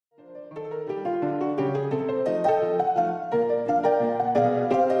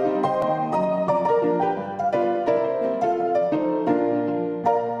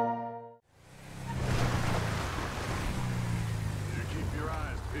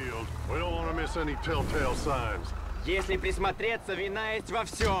field. We don't want to miss any telltale signs. Если присмотреться, вина есть во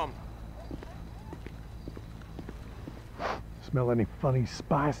всем. Smell any funny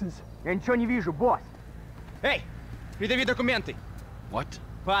spices? Я ничего не вижу, босс. Эй, придави документы. What?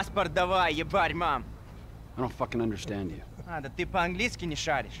 Паспорт давай, ебарь, мам. I don't fucking understand you. А, да ты по-английски не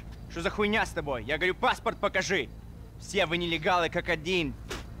шаришь. Что за хуйня с тобой? Я говорю, паспорт покажи. Все вы нелегалы как один.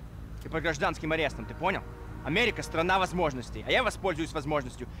 Ты под гражданским арестом, ты понял? Америка — страна возможностей, а я воспользуюсь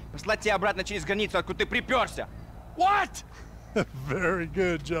возможностью послать тебя обратно через границу, откуда ты приперся. What? Very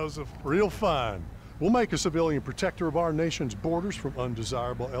good, Joseph. Real fine. We'll make a civilian protector of our nation's borders from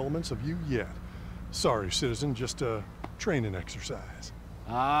undesirable elements of you yet. Sorry, citizen, just a training exercise.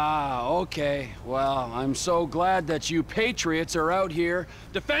 Ah, okay. Well, I'm so glad that you patriots are out here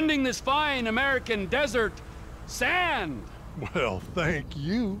defending this fine American desert sand. Well, thank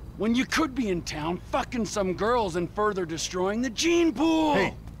you. When you could be in town fucking some girls and further destroying the gene pool.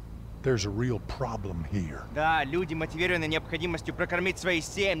 Hey, there's a real problem here. Да, люди, мотивированы необходимостью прокормить свои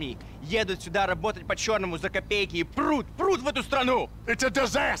семьи, едут сюда работать по-черному за копейки и прут в эту страну. It's a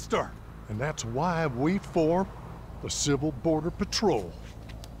disaster! And that's why we formed the Civil Border Patrol.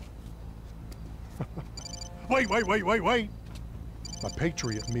 Wait! My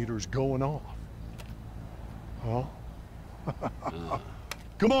Patriot meter's going off. Oh?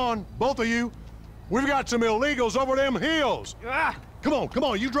 Come on, both of you. We've got some illegals over them hills. Ah! Come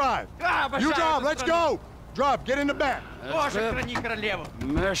on, you drive. You drive, let's go. Drive, get in the back. Боже, храни королеву.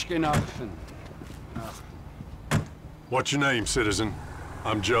 What's your name, citizen?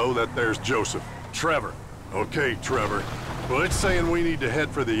 I'm Joe, there's Joseph. Trevor. Okay, Trevor. Well, it's saying we need to head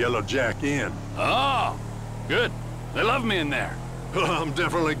for the Yellow Jack Inn. Oh, good. They love me in there. I'm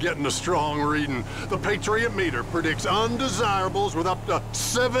definitely getting a strong reading. The Patriot meter predicts undesirables with up to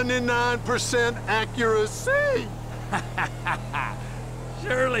 79% accuracy.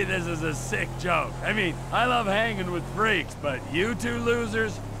 Surely this is a sick joke. I mean, I love hanging with freaks, but you two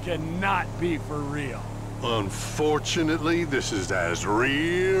losers cannot be for real. Unfortunately, this is as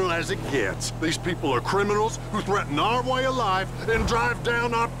real as it gets. These people are criminals who threaten our way of life and drive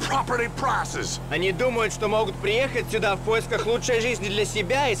down our property prices. Они думают, что могут приехать сюда в поисках лучшей жизни для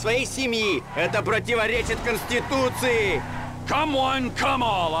себя и своей семьи. Это противоречит Конституции. Come one, come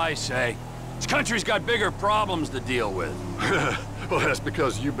all, I say. This country's got bigger problems to deal with. Well, that's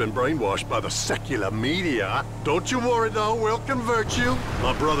because you've been brainwashed by the secular media. Don't you worry, though. We'll convert you.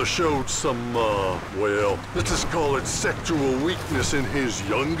 My brother showed some, well, let's just call it sexual weakness in his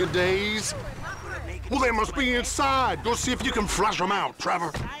younger days. Well, they must be inside. Go see if you can flush them out,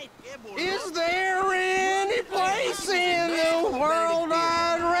 Trevor. Is there any place in the world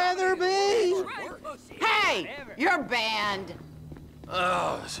I'd rather be? Hey, you're banned.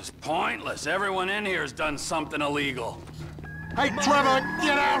 Oh, this is pointless. Everyone in here has done something illegal. Hey, Trevor,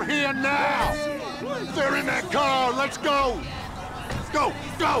 get out here now! They're in that car. Let's go! Go!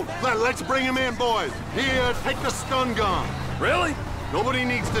 Let's bring him in, boys. Here, take the stun gun. Really? Nobody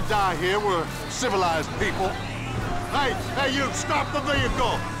needs to die here. We're civilized people. Hey, you, stop the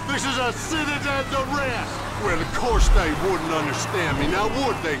vehicle! This is a citizen's arrest! Well, of course they wouldn't understand me. Now,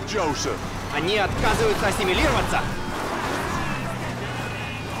 would they, Joseph? Они отказываются ассимилироваться.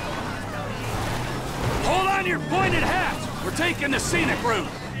 Hold on to your pointed hats! We're taking the scenic route.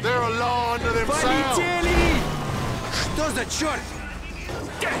 They're a law unto themselves. Полетели! Что за черт?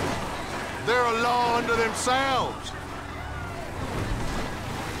 They're a law unto themselves.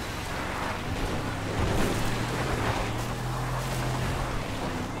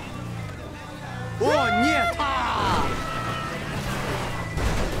 О, нет!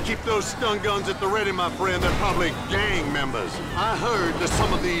 Keep those stun guns at the ready, my friend. They're probably gang members. I heard that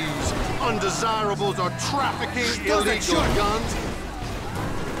some of these undesirables are trafficking illegal guns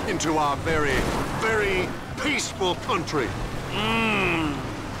into our very, very peaceful country.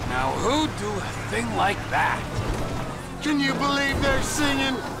 Now who'd do a thing like that? Can you believe they're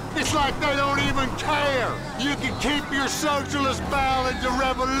singing? It's like they don't even care. You can keep your socialist ballads of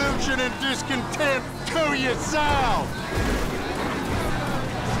revolution and discontent to yourself.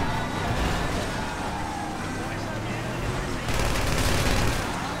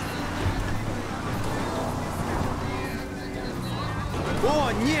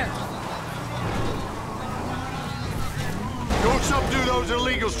 О, нет! Don't subdue those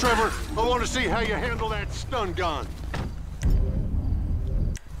illegals, Trevor. I want to see how you handle that stun gun.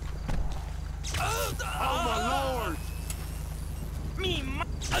 Oh, my Lord!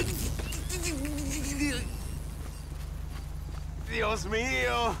 Dios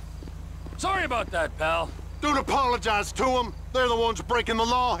mío! Sorry about that, pal. Don't apologize to them. They're the ones breaking the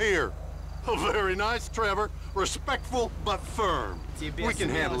law here. Oh, very nice, Trevor. Respectful, but firm. Тебе We can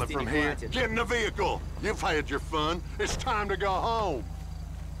handle it смелости from не here. хватит. Get in the vehicle. You've had your fun. It's time to go home.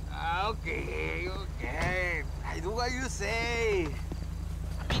 Okay, okay. I do what you say.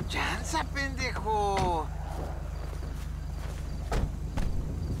 Mi chanza, pendejo.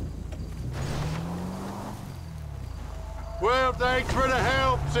 Well, thanks for the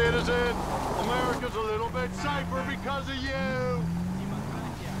help, citizen. America's a little bit safer because of you.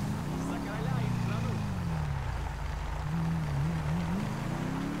 Демократия. За короля и страну.